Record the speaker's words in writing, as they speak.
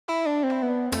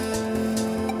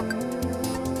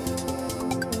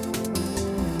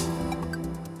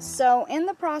So in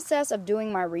the process of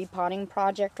doing my repotting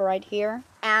project right here,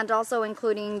 and also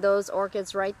including those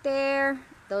orchids right there,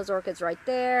 those orchids right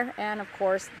there, and of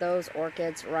course those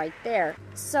orchids right there.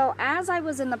 So as I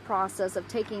was in the process of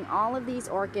taking all of these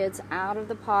orchids out of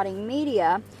the potting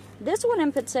media, this one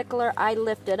in particular I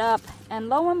lifted up, and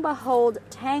lo and behold,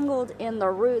 tangled in the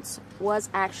roots was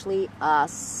actually a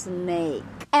snake.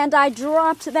 And I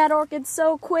dropped that orchid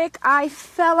so quick, I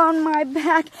fell on my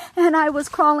back and I was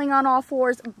crawling on all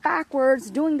fours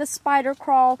backwards, doing the spider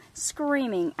crawl,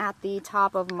 screaming at the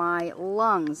top of my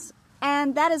lungs.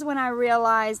 And that is when I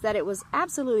realized that it was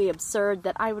absolutely absurd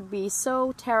that I would be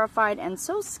so terrified and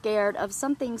so scared of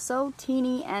something so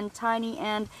teeny and tiny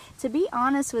and, to be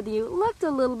honest with you, looked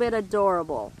a little bit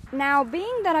adorable. Now,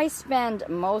 being that I spend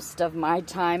most of my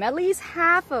time, at least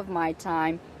half of my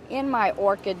time, in my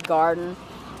orchid garden,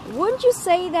 wouldn't you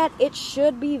say that it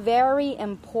should be very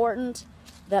important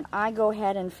that I go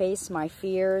ahead and face my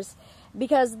fears?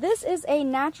 Because this is a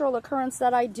natural occurrence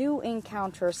that I do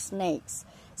encounter snakes.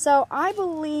 So I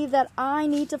believe that I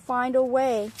need to find a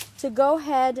way to go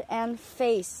ahead and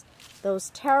face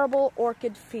those terrible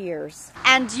orchid fears.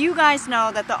 And you guys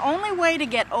know that the only way to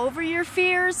get over your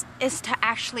fears is to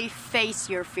actually face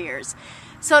your fears.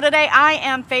 So today I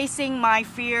am facing my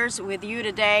fears with you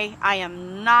today. I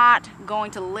am not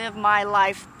going to live my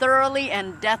life thoroughly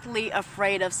and deathly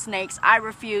afraid of snakes. I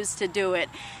refuse to do it.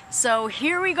 So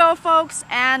here we go, folks,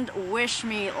 and wish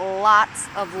me lots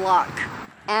of luck.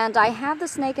 And I have the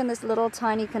snake in this little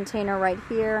tiny container right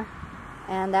here,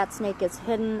 and that snake is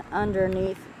hidden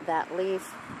underneath that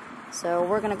leaf. So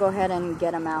we're gonna go ahead and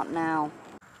get him out now.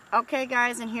 Okay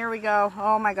guys, and here we go.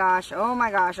 Oh my gosh, oh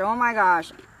my gosh, oh my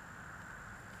gosh.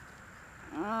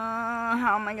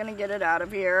 How am I gonna get it out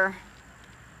of here?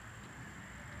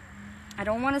 I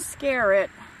don't want to scare it.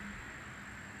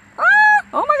 Ah!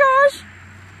 Oh my gosh!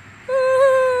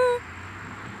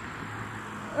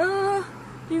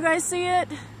 Do you guys see it?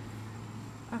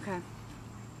 Okay.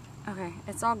 Okay,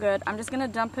 it's all good. I'm just gonna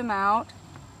dump him out.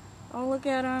 Oh, look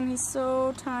at him. He's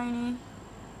so tiny.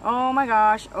 Oh my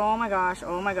gosh, oh my gosh,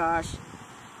 oh my gosh.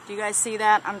 Do you guys see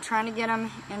that? I'm trying to get him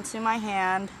into my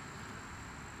hand.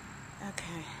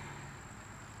 Okay.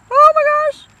 Oh my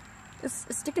gosh!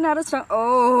 It's sticking out its tongue.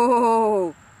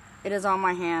 Oh! It is on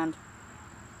my hand.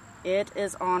 It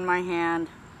is on my hand.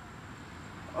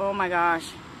 Oh my gosh.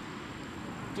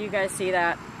 Do you guys see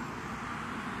that?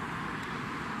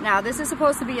 Now, this is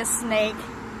supposed to be a snake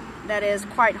that is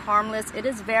quite harmless. It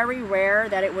is very rare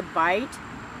that it would bite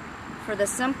for the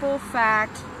simple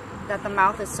fact that the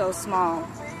mouth is so small.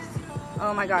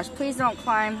 Oh my gosh, please don't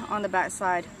climb on the back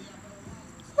side.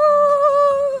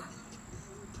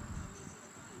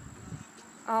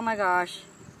 Oh my gosh.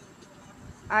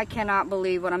 I cannot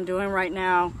believe what I'm doing right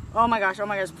now. Oh my gosh,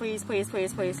 please, please,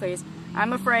 please, please, please.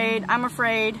 I'm afraid, I'm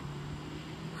afraid.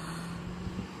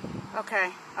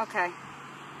 Okay, okay.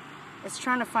 It's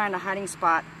trying to find a hiding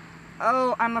spot.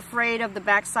 Oh, I'm afraid of the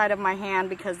back side of my hand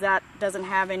because that doesn't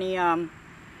have any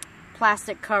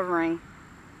plastic covering.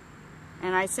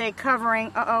 And I say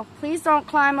covering, uh-oh, please don't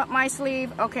climb up my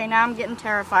sleeve. Okay, now I'm getting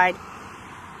terrified.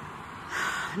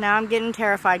 Now I'm getting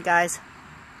terrified, guys.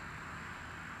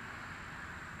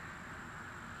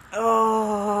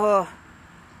 Oh.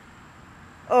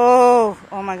 Oh,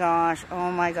 oh my gosh, oh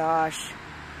my gosh.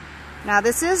 Now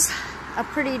this is a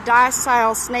pretty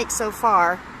docile snake so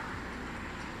far.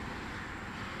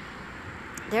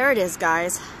 There it is,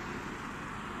 guys.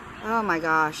 Oh my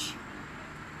gosh.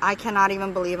 I cannot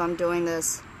even believe I'm doing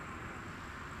this.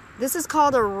 This is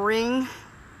called a ring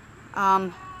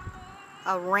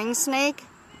snake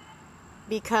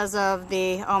because of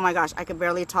the, oh my gosh, I could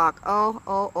barely talk. Oh,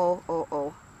 oh, oh, oh,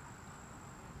 oh.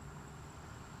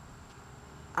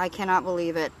 I cannot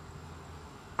believe it.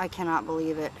 I cannot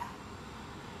believe it.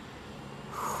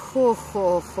 Ho,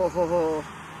 ho, ho, ho, ho.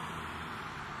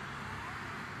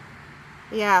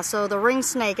 Yeah, so the ring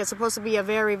snake is supposed to be a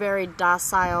very, very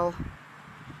docile,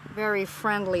 very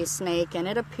friendly snake, and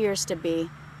it appears to be.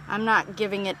 I'm not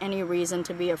giving it any reason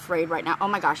to be afraid right now. Oh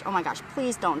my gosh,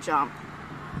 please don't jump.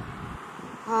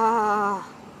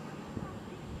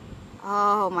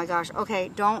 Oh my gosh. Okay,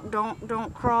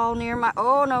 don't crawl near my,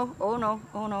 oh no, oh no,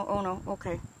 oh no, oh no.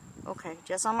 Okay, okay,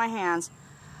 just on my hands.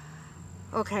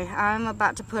 Okay, I'm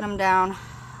about to put him down.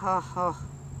 Oh, oh.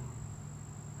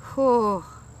 Whew.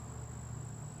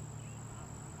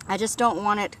 I just don't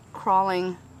want it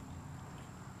crawling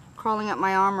up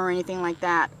my arm or anything like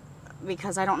that,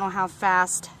 because I don't know how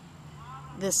fast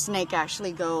this snake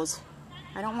actually goes.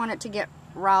 I don't want it to get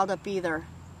riled up either,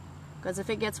 because if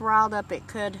it gets riled up, it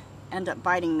could end up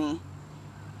biting me.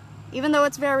 Even though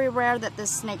it's very rare that this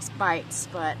snake bites,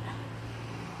 but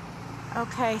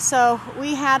Okay, so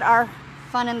we had our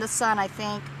fun in the sun, I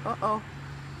think. Uh-oh.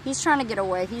 He's trying to get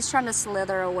away. He's trying to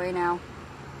slither away now.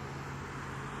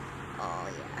 Oh,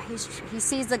 yeah. He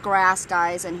sees the grass,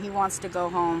 guys, and he wants to go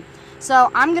home.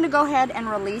 So I'm going to go ahead and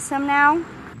release him now.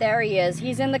 There he is.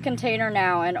 He's in the container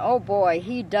now, and oh boy,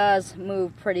 he does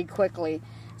move pretty quickly.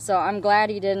 So I'm glad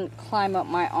he didn't climb up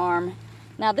my arm.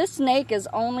 Now this snake is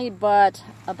only but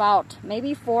about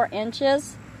maybe 4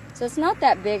 inches, so it's not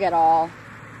that big at all.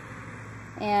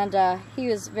 And he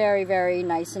was very, very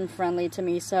nice and friendly to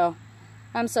me, so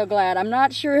I'm so glad. I'm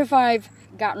not sure if I've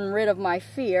gotten rid of my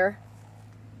fear,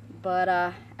 but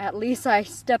at least I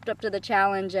stepped up to the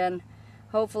challenge, and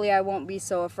hopefully I won't be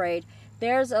so afraid.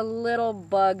 There's a little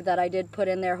bug that I did put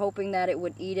in there hoping that it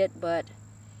would eat it, but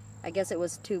I guess it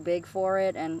was too big for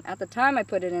it, and at the time I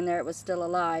put it in there it was still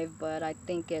alive, but I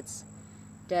think it's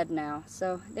dead now.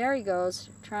 So there he goes,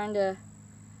 trying to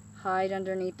hide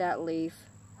underneath that leaf.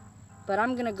 But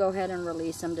I'm gonna go ahead and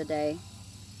release him today.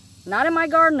 Not in my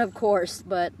garden, of course,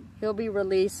 but he'll be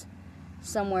released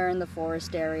somewhere in the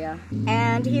forest area.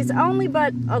 And he's only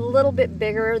but a little bit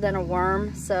bigger than a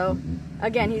worm, so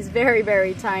again, he's very,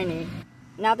 very tiny.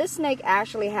 Now this snake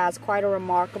actually has quite a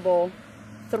remarkable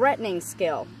threatening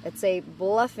skill. It's a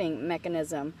bluffing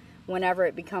mechanism. Whenever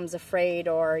it becomes afraid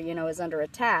or, you know, is under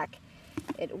attack,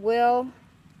 it will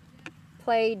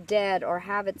play dead or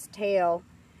have its tail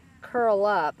curl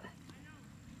up,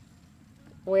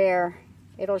 where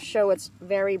it'll show its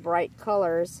very bright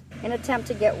colors in an attempt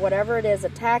to get whatever it is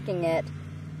attacking it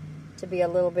to be a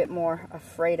little bit more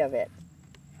afraid of it.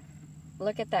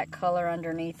 Look at that color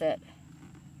underneath it.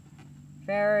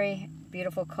 Very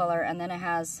beautiful color, and then it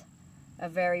has a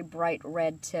very bright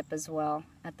red tip as well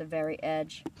at the very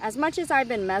edge. As much as I've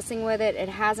been messing with it, it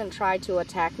hasn't tried to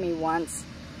attack me once,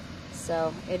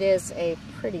 so it is a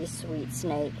pretty sweet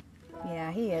snake.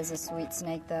 Yeah, he is a sweet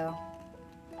snake though.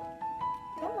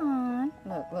 Come on.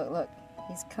 Look, look, look.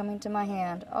 He's coming to my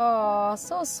hand. Oh,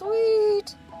 so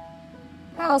sweet.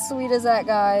 How sweet is that,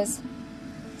 guys?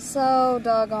 So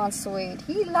doggone sweet.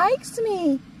 He likes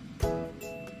me.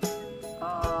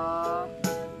 Aw.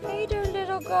 Hey there,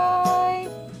 little guy.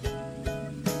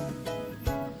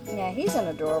 Yeah, he's an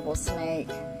adorable snake.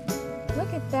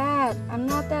 Look at that. I'm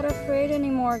not that afraid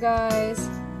anymore, guys.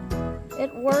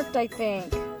 It worked, I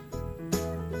think.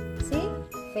 See?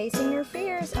 Facing your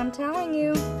fears, I'm telling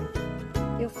you.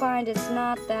 You'll find it's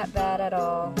not that bad at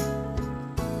all.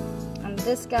 And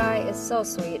this guy is so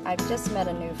sweet. I've just met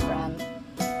a new friend.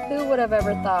 Who would have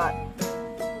ever thought?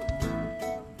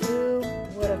 Who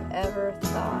would have ever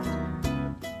thought?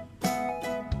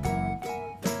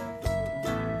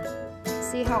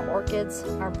 See how orchids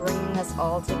are bringing us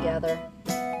all together.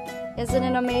 Isn't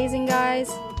it amazing, guys?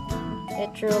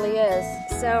 It truly is.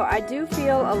 So I do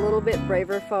feel a little bit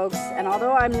braver, folks, and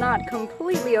although I'm not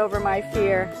completely over my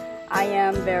fear, I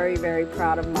am very, very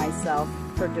proud of myself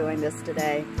for doing this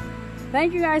today.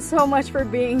 Thank you guys so much for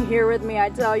being here with me. I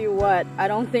tell you what, I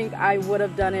don't think I would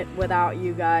have done it without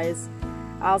you guys.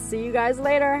 I'll see you guys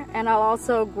later, and I'll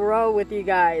also grow with you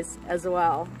guys as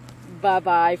well.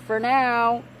 Bye-bye for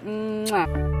now.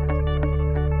 Mwah.